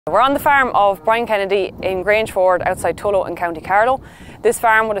We're on the farm of Brian Kennedy in Grangeford outside Tullow in County Carlow. This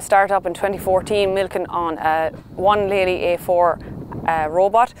farm would have started up in 2014 milking on a 1 Lely A4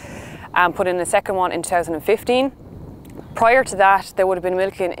 robot and put in a second one in 2015. Prior to that they would have been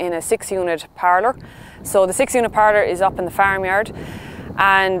milking in a 6-unit parlour. So the 6-unit parlour is up in the farmyard,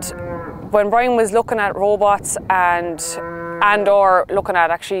 and when Brian was looking at robots and or looking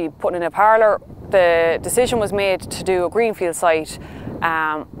at actually putting in a parlour, the decision was made to do a greenfield site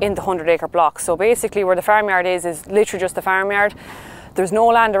in the 100-acre block. So basically where the farmyard is literally just the farmyard. There's no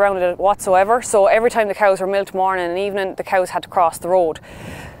land around it whatsoever, so every time the cows were milked morning and evening, the cows had to cross the road.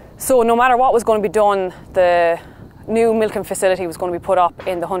 So no matter what was going to be done, the new milking facility was going to be put up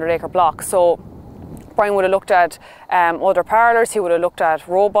in the 100-acre block. So Brian would have looked at other parlours, he would have looked at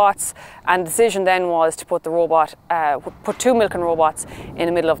robots, and the decision then was to put put 2 milking robots in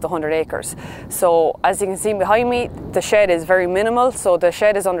the middle of the 100 acres. So as you can see behind me, the shed is very minimal, so the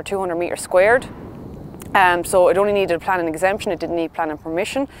shed is under 200 metres squared. So it only needed a planning exemption, it didn't need planning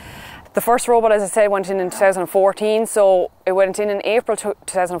permission. The first robot, as I said, went in 2014, so it went in April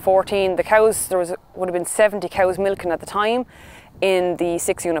 2014. The cows, would have been 70 cows milking at the time in the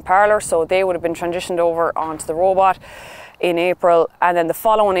 6-unit parlour, so they would have been transitioned over onto the robot in April, and then the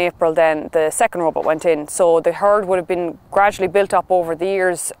following April then the second robot went in. So the herd would have been gradually built up over the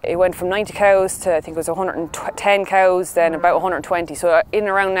years. It went from 90 cows to I think it was 110 cows, then about 120. So in and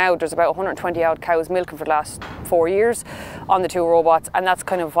around now there's about 120 odd cows milking for the last 4 years on the 2 robots, and that's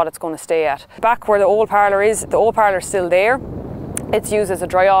kind of what it's going to stay at. Back where the old parlour is, the old parlour is still there. It's used as a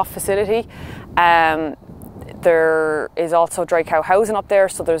dry off facility. There is also dry cow housing up there,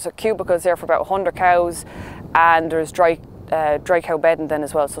 so there's cubicles there for about 100 cows, and there's dry cow bedding then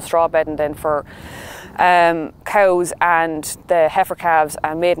as well, so straw bedding then for cows, and the heifer calves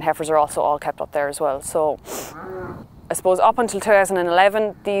and maiden heifers are also all kept up there as well. So I suppose up until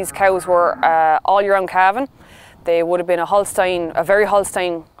 2011 these cows were all year round calving. They would have been a very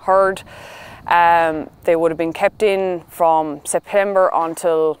Holstein herd. They would have been kept in from September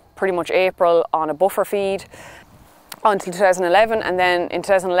until pretty much April on a buffer feed until 2011, and then in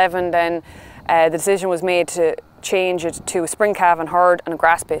 2011 then the decision was made to change it to a spring calving herd and a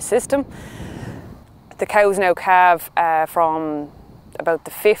grass-based system. The cows now calve from about the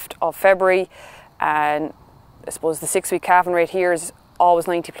 5th of February, and I suppose the 6-week calving rate here is always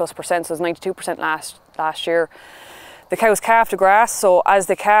 90+%, so it's 92% last year. The cows calve to grass, so as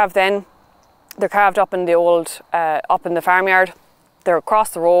they calve then they're calved up in the farmyard. They're across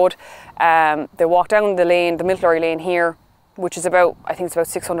the road, they walk down the lane, the milk lorry lane here, which is about, I think it's about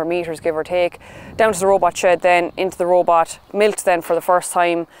 600 metres give or take, down to the robot shed, then into the robot, milked then for the first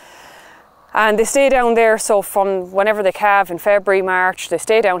time. And they stay down there, so from whenever they calve in February, March, they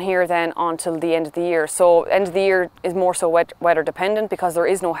stay down here then until the end of the year. So end of the year is more so weather dependent because there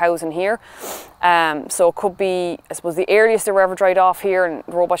is no housing here. So it could be, I suppose the earliest they were ever dried off here and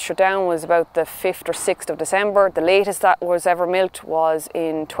the robot shut down was about the 5th or 6th of December. The latest that was ever milked was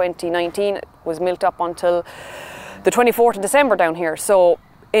in 2019. It was milked up until the 24th of December down here. So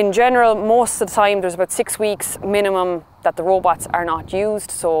in general, most of the time there's about 6 weeks minimum that the robots are not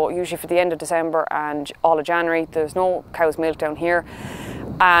used. So usually for the end of December and all of January, there's no cows milked down here.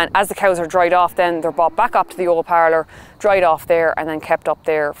 And as the cows are dried off, then they're brought back up to the old parlour, dried off there, and then kept up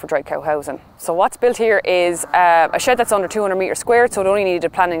there for dry cow housing. So what's built here is a shed that's under 200 metres squared, so it only needed a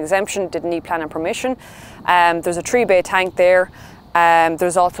planning exemption, didn't need planning permission. There's a 3-bay tank there.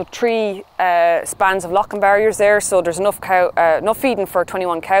 There's also 3 spans of locking barriers there, so there's enough feeding for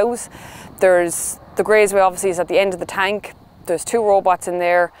 21 cows. There's the grazeway obviously is at the end of the tank. There's 2 robots in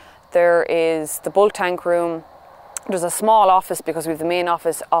there. There is the bulk tank room. There's a small office because we have the main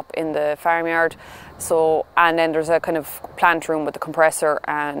office up in the farmyard. So, and then there's a kind of plant room with the compressor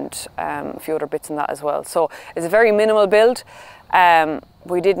and a few other bits in that as well. So it's a very minimal build.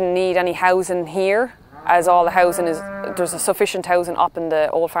 We didn't need any housing here, as all the housing there's a sufficient housing up in the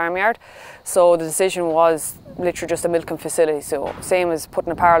old farmyard. So the decision was literally just a milking facility, so same as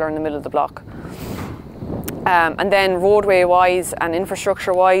putting a parlour in the middle of the block. And then roadway wise and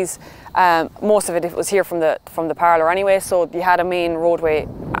infrastructure wise, most of it was here from the parlour anyway, so you had a main roadway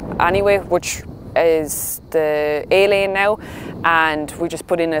anyway, which is the A lane now, and we just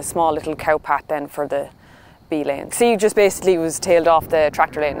put in a small little cow path then for the B lane. C just basically was tailed off the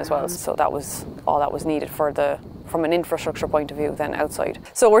tractor lane as well, so that was all that was needed from an infrastructure point of view then outside.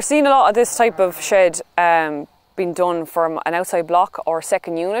 So we're seeing a lot of this type of shed being done from an outside block or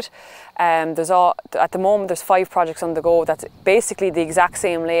second unit. At the moment there's 5 projects on the go that's basically the exact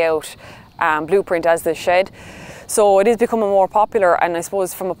same layout blueprint as this shed. So it is becoming more popular, and I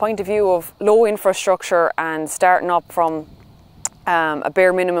suppose from a point of view of low infrastructure and starting up from a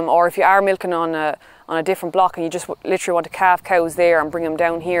bare minimum, or if you are milking on a different block and you just literally want to calve cows there and bring them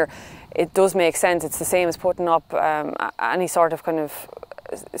down here, it does make sense. It's the same as putting up any sort of kind of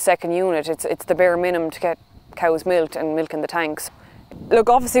second unit. It's the bare minimum to get cows milked and milk in the tanks. Look,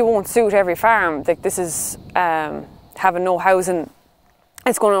 obviously it won't suit every farm. Like, this is having no housing,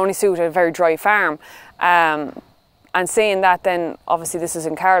 it's going to only suit a very dry farm. And saying that, then obviously this is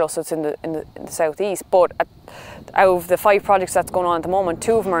in Carlow, so it's in the southeast. But out of the 5 projects that's going on at the moment,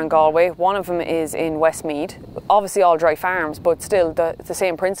 2 of them are in Galway, 1 of them is in Westmeath. Obviously all dry farms, but still it's the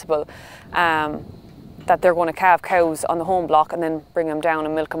same principle, that they're going to calve cows on the home block and then bring them down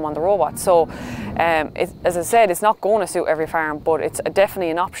and milk them on the robot. So as I said, it's not going to suit every farm, but it's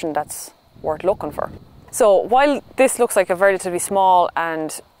definitely an option that's worth looking for. So while this looks like a relatively small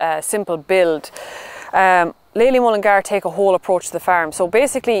and simple build, Lely Mullingar take a whole approach to the farm. So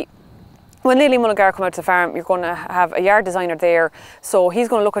basically, when Lely Mullingar come out to the farm, you're going to have a yard designer there. So he's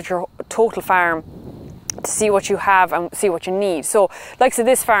going to look at your total farm to see what you have and see what you need. So, like, so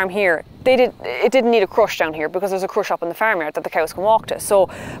this farm here, it didn't need a crush down here because there's a crush up in the farmyard that the cows can walk to. So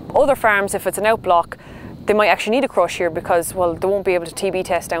other farms, if it's an outblock, they might actually need a crush here because, well, they won't be able to TB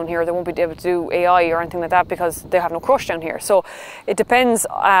test down here, they won't be able to do AI or anything like that because they have no crush down here. So it depends.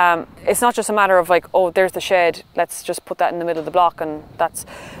 It's not just a matter of like, oh, there's the shed, let's just put that in the middle of the block, and that's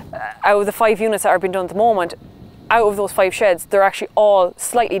out of the 5 units that are being done at the moment. Out of those 5 sheds, they're actually all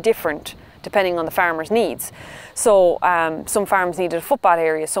slightly different depending on the farmer's needs. So some farms needed a footbath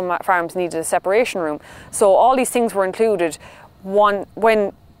area, some farms needed a separation room. So all these things were included when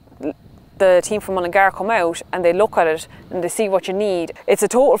the team from Mullingar come out and they look at it and they see what you need. It's a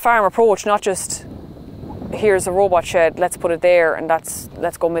total farm approach, not just here's a robot shed, let's put it there and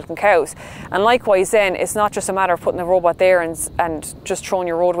let's go milking cows. And likewise then, it's not just a matter of putting the robot there and just throwing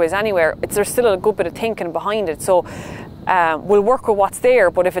your roadways anywhere. There's still a good bit of thinking behind it. So we'll work with what's there,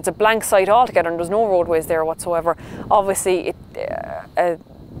 but if it's a blank site altogether and there's no roadways there whatsoever, obviously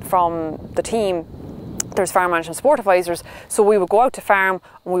from the team, there's farm management support advisors, so we would go out to farm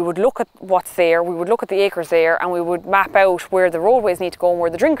and we would look at what's there, we would look at the acres there, and we would map out where the roadways need to go and where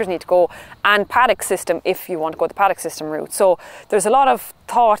the drinkers need to go, and paddock system if you want to go the paddock system route. So there's a lot of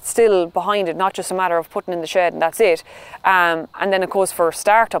thought still behind it, not just a matter of putting in the shed and that's it. And then it goes for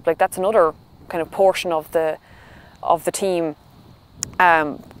startup, like that's another kind of portion of the team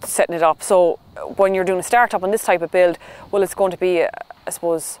setting it up. So when you're doing a startup on this type of build, well, it's going to be, I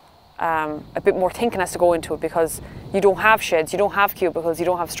suppose, a bit more thinking has to go into it because you don't have sheds, you don't have cubicles, you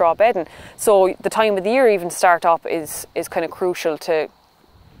don't have straw bedding. So the time of the year even to start up is kind of crucial to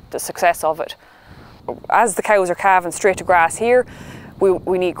the success of it. As the cows are calving straight to grass here,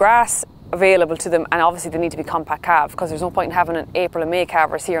 we need grass available to them, and obviously they need to be compact calved because there's no point in having an April and May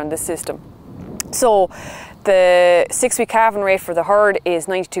calvers here on this system. So the 6-week calving rate for the herd is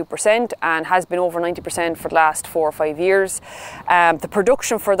 92% and has been over 90% for the last 4 or 5 years. The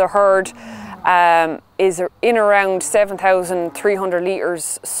production for the herd is in around 7,300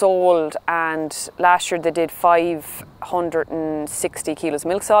 litres sold, and last year they did 560 kilos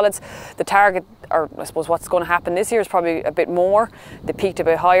milk solids. The target, or I suppose what's going to happen this year, is probably a bit more. They peaked a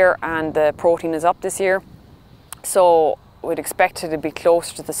bit higher and the protein is up this year. So we'd expect it to be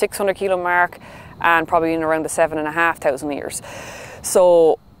closer to the 600 kilo mark and probably in around the 7,500 litres.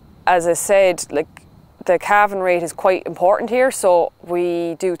 So as I said, like, the calving rate is quite important here. So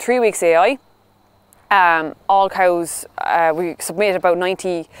we do 3 weeks AI. All cows, we submit about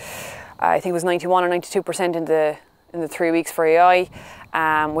 90, I think it was 91 or 92% in the 3 weeks for AI.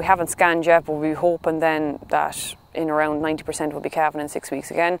 We haven't scanned yet, but we're hoping then that in around 90% will be calving in 6 weeks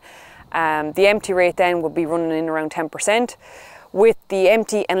again. The empty rate then would be running in around 10%, with the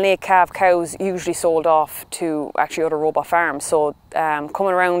empty and late calf cows usually sold off to actually other robot farms. So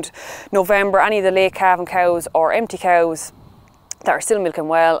coming around November, any of the late calving cows or empty cows that are still milking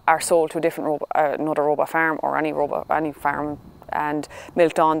well are sold to a different another robot farm or any farm and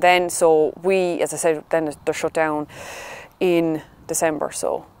milked on then. So we, as I said, then they're shut down in December,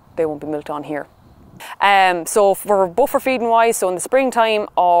 so they won't be milked on here. So for buffer feeding wise, so in the springtime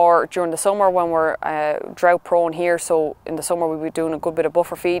or during the summer when we're drought prone here, so in the summer we'll be doing a good bit of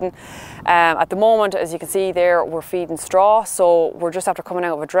buffer feeding. At the moment, as you can see there, we're feeding straw, so we're just after coming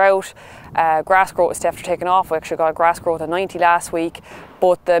out of a drought. Grass growth is after taking off. We actually got a grass growth of 90 last week,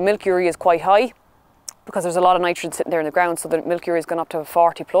 but the milk urea is quite high because there's a lot of nitrogen sitting there in the ground, so the milk urea has gone up to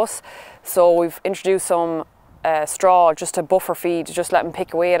 40 plus. So we've introduced some straw just to buffer feed, just let them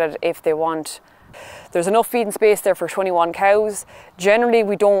pick away at it if they want. There's enough feeding space there for 21 cows. Generally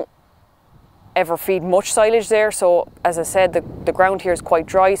we don't ever feed much silage there. So as I said, the ground here is quite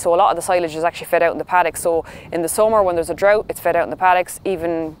dry, so a lot of the silage is actually fed out in the paddocks. So in the summer when there's a drought, it's fed out in the paddocks.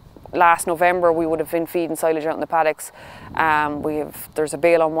 Even last November we would have been feeding silage out in the paddocks. There's a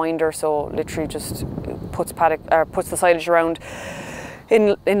bale unwinder, so literally just puts the silage around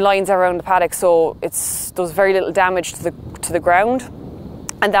in lines around the paddock, so it does very little damage to the ground,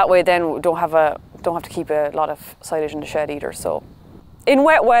 and that way then we don't have to keep a lot of silage in the shed either. So in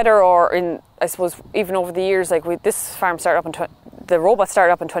wet weather, or in, I suppose, even over the years, like this farm started up the Robot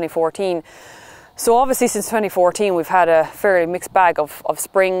started up in 2014. So obviously since 2014 we've had a fairly mixed bag of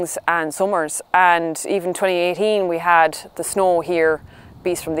springs and summers, and even 2018 we had the snow here.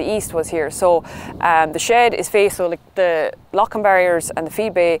 Beast from the east was here. So the shed is so like the locking barriers and the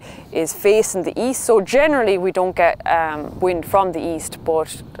feed bay is facing the east. So generally we don't get wind from the east,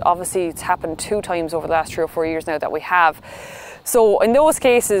 but obviously it's happened 2 times over the last 3 or 4 years now that we have. So in those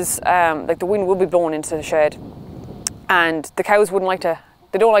cases, like the wind will be blowing into the shed, and the cows don't like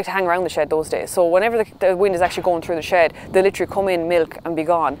to hang around the shed those days. So whenever the wind is actually going through the shed, they literally come in, milk and be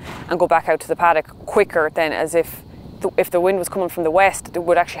gone, and go back out to the paddock quicker than as if the wind was coming from the west. It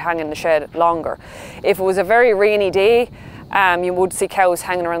would actually hang in the shed longer. If it was a very rainy day, you would see cows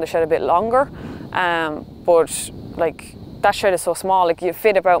hanging around the shed a bit longer. But like that shed is so small, like you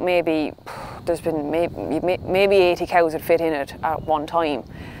fit about there's been maybe 80 cows would fit in it at one time.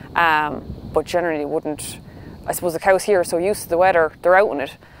 But generally wouldn't. I suppose the cows here are so used to the weather, they're out in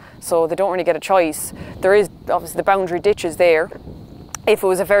it, so they don't really get a choice. There is obviously the boundary ditches there. If it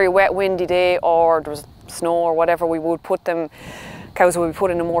was a very wet, windy day, or there was snow or whatever, cows would be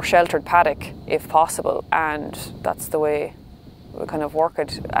put in a more sheltered paddock if possible, and that's the way we kind of work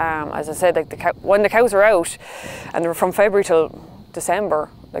it. As I said, like when the cows are out, and they're from February till December,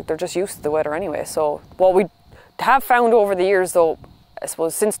 like they're just used to the weather anyway. So what we have found over the years, though, I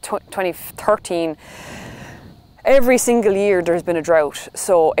suppose since 2013, every single year there's been a drought,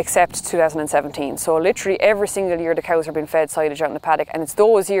 so except 2017. So literally every single year the cows are being fed silage out in the paddock, and it's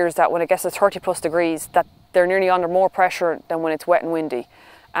those years that when it gets to 30+ degrees that they're nearly under more pressure than when it's wet and windy.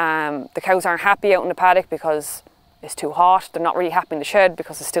 The cows aren't happy out in the paddock because it's too hot. They're not really happy in the shed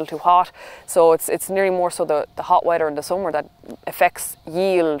because it's still too hot. So it's nearly more so the hot weather in the summer that affects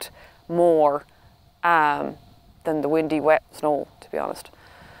yield more than the windy, wet snow, to be honest.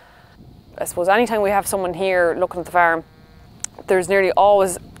 I suppose anytime we have someone here looking at the farm, there's nearly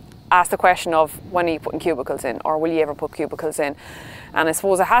always asked the question of, when are you putting cubicles in, or will you ever put cubicles in? And I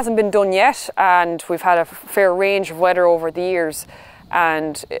suppose it hasn't been done yet, and we've had a fair range of weather over the years,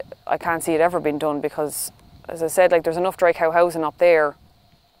 and I can't see it ever being done because, as I said, like there's enough dry cow housing up there,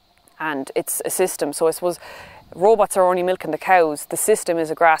 and it's a system. So I suppose robots are only milking the cows. The system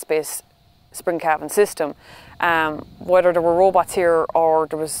is a grass-based spring calving system. Whether there were robots here or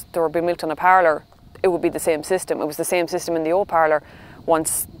they were being milked on a parlour, it would be the same system. It was the same system in the old parlour.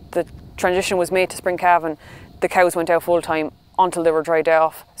 Once the transition was made to spring calving, the cows went out full time until they were dried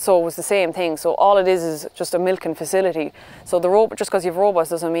off. So it was the same thing. So all it is just a milking facility. So just because you have robots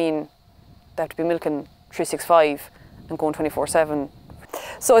doesn't mean they have to be milking 365 and going 24/7.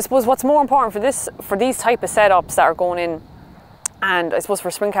 So I suppose what's more important for these type of setups that are going in, and I suppose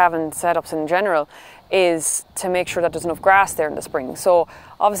for spring calving setups in general, is to make sure that there's enough grass there in the spring. So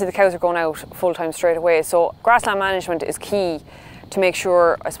obviously the cows are going out full time straight away. So grassland management is key to make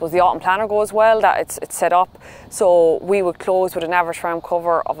sure, I suppose, the autumn planter goes well, that it's set up. So we would close with an average farm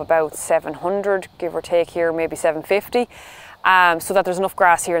cover of about 700, give or take here, maybe 750, so that there's enough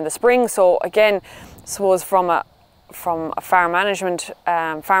grass here in the spring. So again, I suppose from a farm management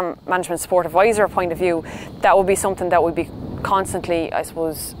support advisor point of view, that would be something that would be constantly, I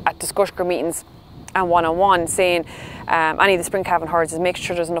suppose, at discussion group meetings and one-on-one, saying any of the spring calving herds is make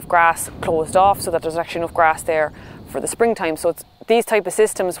sure there's enough grass closed off so that there's actually enough grass there for the springtime. So it's these type of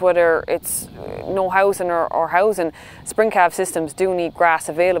systems, whether it's no housing or housing, spring calf systems do need grass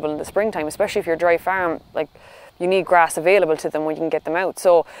available in the springtime, especially if you're a dry farm. Like, you need grass available to them when you can get them out.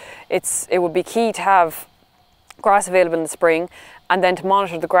 So it would be key to have grass available in the spring, and then to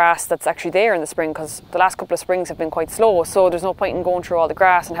monitor the grass that's actually there in the spring, because the last couple of springs have been quite slow, so there's no point in going through all the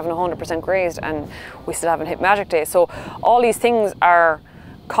grass and having 100% grazed and we still haven't hit magic day. So all these things are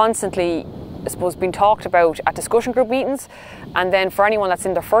constantly, I suppose, being talked about at discussion group meetings, and then for anyone that's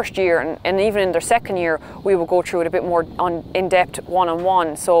in their first year and even in their second year, we will go through it a bit more in-depth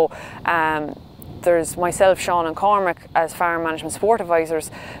one-on-one. So there's myself, Sean and Cormac as farm management support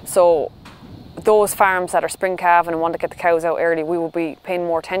advisors. So those farms that are spring calving and want to get the cows out early, we will be paying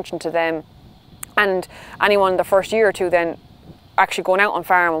more attention to them. And anyone in the first year or two then actually going out on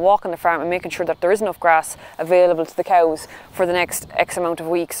farm and walking the farm and making sure that there is enough grass available to the cows for the next X amount of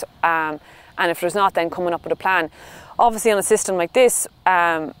weeks. And and if there's not, then coming up with a plan. Obviously on a system like this,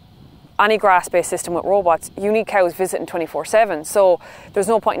 any grass-based system with robots, you need cows visiting 24/7. So there's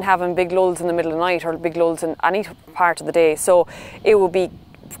no point in having big lulls in the middle of the night or big lulls in any part of the day. So it would be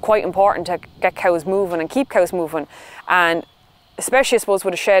quite important to get cows moving and keep cows moving. And especially, I suppose,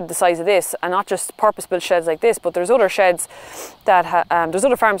 with a shed the size of this, and not just purpose-built sheds like this, but there's other sheds that, there's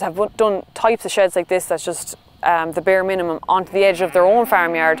other farms that have done types of sheds like this that's just the bare minimum onto the edge of their own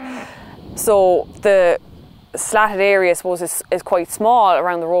farmyard. So the slatted area, I suppose, is quite small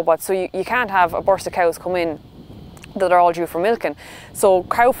around the robot, so you can't have a burst of cows come in that are all due for milking. So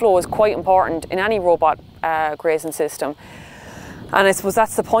cow flow is quite important in any robot grazing system. And I suppose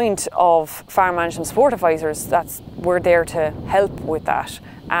that's the point of farm management support advisors. We're there to help with that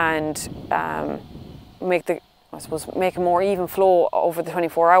and make a more even flow over the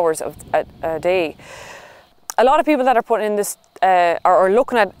 24 hours of a day. A lot of people that are putting in this are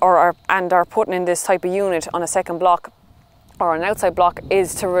looking at and are putting in this type of unit on a second block or an outside block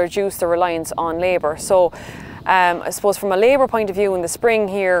is to reduce the reliance on labour. So I suppose from a labour point of view in the spring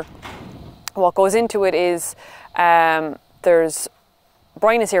here, what goes into it is there's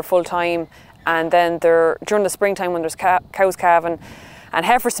Brian is here full time, and then during the springtime when there's cows calving and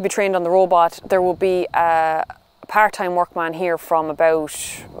heifers to be trained on the robot, there will be a part-time workman here from about,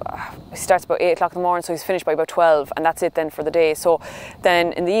 he starts about 8 o'clock in the morning, so he's finished by about 12, and that's it then for the day. So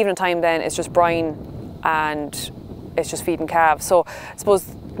then in the evening time then it's just Brian and it's just feeding calves. So I suppose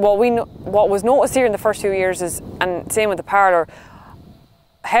what was noticed here in the first few years is, and same with the parlour,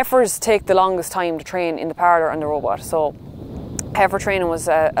 heifers take the longest time to train in the parlour and the robot. So heifer training was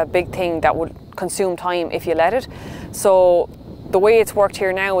a big thing that would consume time if you let it. So the way it's worked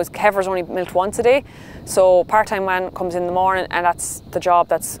here now is heifers only milked once a day. So part-time man comes in the morning and that's the job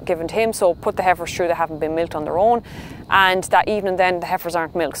that's given to him. So put the heifers through that haven't been milked on their own. And that evening then the heifers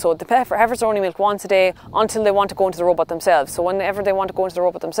aren't milked. So the heifers are only milked once a day until they want to go into the robot themselves. So whenever they want to go into the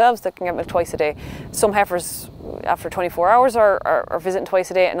robot themselves, they can get milked twice a day. Some heifers after 24 hours are visiting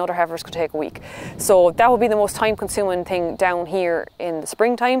twice a day, and other heifers could take a week. So that would be the most time-consuming thing down here in the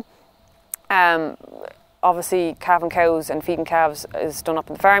springtime. Obviously calving cows and feeding calves is done up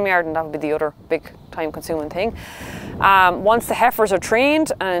in the farmyard, and that would be the other big time-consuming thing. Once the heifers are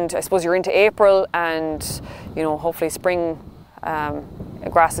trained, and I suppose you're into April, and hopefully spring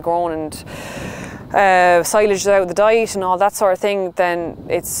grass is grown and silage is out of the diet and all that sort of thing, then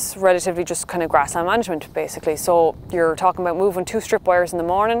it's relatively just kind of grassland management basically. So you're talking about moving 2 strip wires in the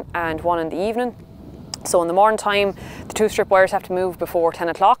morning and 1 in the evening. So in the morning time, the 2 strip wires have to move before 10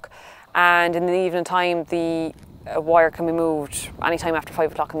 o'clock. And in the evening time, the wire can be moved anytime after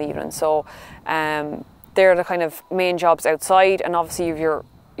 5 o'clock in the evening. So they're the kind of main jobs outside, and obviously you have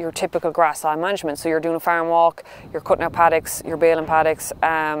your typical grassland management. So you're doing a farm walk, you're cutting out paddocks, you're baling paddocks,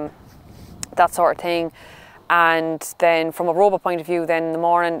 that sort of thing. And then from a robot point of view, then in the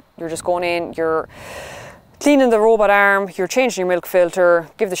morning, you're just going in, you're cleaning the robot arm, you're changing your milk filter,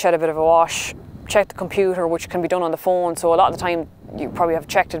 give the shed a bit of a wash, check the computer, which can be done on the phone. So a lot of the time you probably have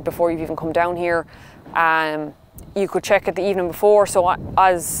checked it before you've even come down here. You could check it the evening before. So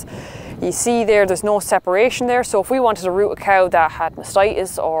as you see there's no separation there. So if we wanted to route a cow that had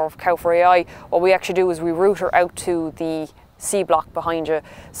mastitis or cow for AI, what we actually do is we route her out to the C block behind you.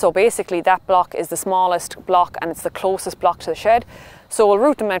 So basically that block is the smallest block and it's the closest block to the shed. So we'll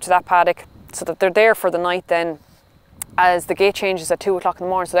route them out to that paddock so that they're there for the night then, as the gate changes at 2 o'clock in the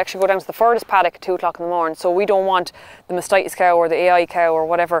morning. So they actually go down to the furthest paddock at 2 o'clock in the morning. So we don't want the mastitis cow or the AI cow or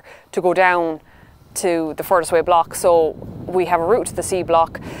whatever to go down to the furthest away block. So we have a route to the C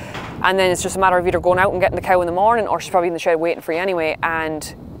block, and then it's just a matter of either going out and getting the cow in the morning, or she's probably in the shed waiting for you anyway.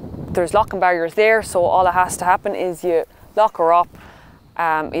 And there's locking barriers there, so all that has to happen is you lock her up,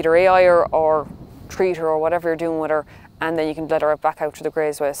 either AI her or treat her or whatever you're doing with her, and then you can let her back out to the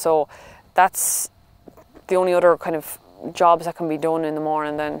grazeway. So that's the only other kind of jobs that can be done in the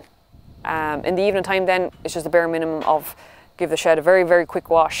morning. Then in the evening time then it's just the bare minimum of give the shed a very, very quick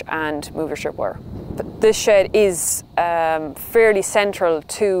wash and move your strip wire. This shed is fairly central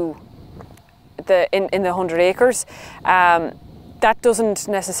to in the 100 acres. That doesn't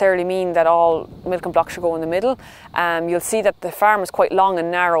necessarily mean that all milking blocks should go in the middle. You'll see that the farm is quite long and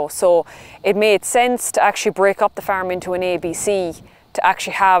narrow, so it made sense to actually break up the farm into an ABC to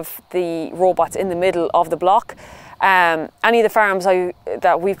actually have the robots in the middle of the block. Any of the farms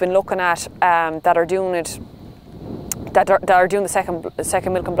that we've been looking at that are doing it, that are doing the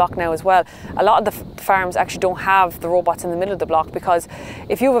second milking block now as well, a lot of the farms actually don't have the robots in the middle of the block, because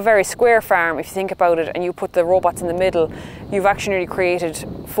if you have a very square farm, if you think about it, and you put the robots in the middle, you've actually created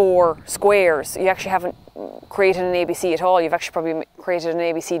 4 squares. You actually haven't created an ABC at all, you've actually probably created an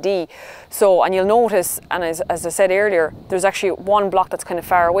ABCD. So, and you'll notice, and as I said earlier, there's actually one block that's kind of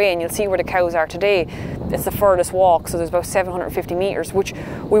far away, and you'll see where the cows are today. It's the furthest walk, so there's about 750 metres, which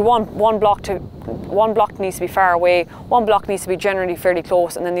we want one block needs to be far away, one block needs to be generally fairly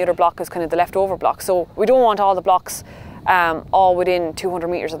close, and then the other block is kind of the leftover block. So we don't want all the blocks all within 200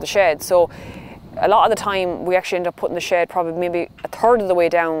 metres of the shed. So a lot of the time we actually end up putting the shed probably maybe a third of the way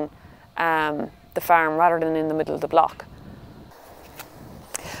down the farm rather than in the middle of the block.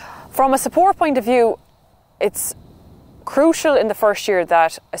 From a support point of view, it's crucial in the first year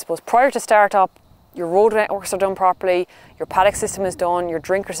that, I suppose, prior to start up, your road networks are done properly, your paddock system is done, your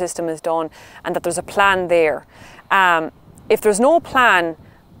drinker system is done, and that there's a plan there. If there's no plan,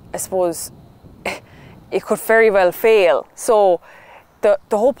 I suppose it could very well fail. So the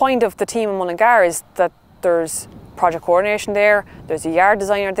whole point of the team in Mullingar is that there's project coordination there, there's a yard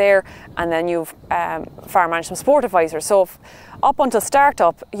designer there, and then you've farm management support advisors. So up until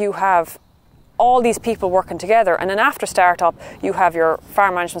startup, you have all these people working together, and then after startup, you have your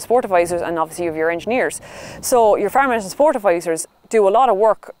farm management support advisors, and obviously you have your engineers. So your farm management support advisors do a lot of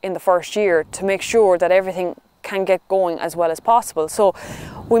work in the first year to make sure that everything can get going as well as possible. So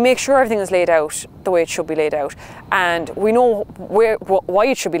we make sure everything is laid out the way it should be laid out, and we know why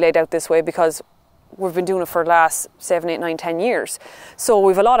it should be laid out this way, because we've been doing it for the last 7, 8, 9, 10 years. So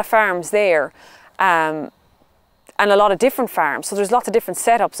we've a lot of farms there, and a lot of different farms. So there's lots of different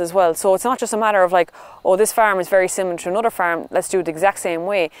setups as well. So it's not just a matter of like, oh, this farm is very similar to another farm, let's do it the exact same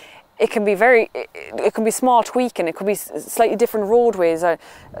way. It can be small tweaking, it could be slightly different roadways, the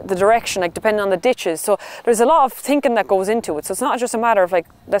direction, like depending on the ditches. So there's a lot of thinking that goes into it. So it's not just a matter of like,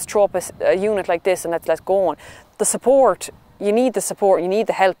 let's throw up a unit like this and let's go on. The support, you need the support, you need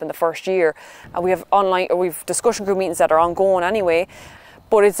the help in the first year. And we've discussion group meetings that are ongoing anyway.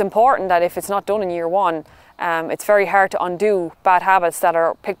 But it's important that if it's not done in year one, it's very hard to undo bad habits that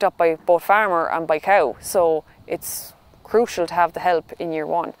are picked up by both farmer and by cow. So it's crucial to have the help in year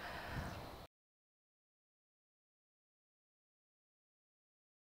one.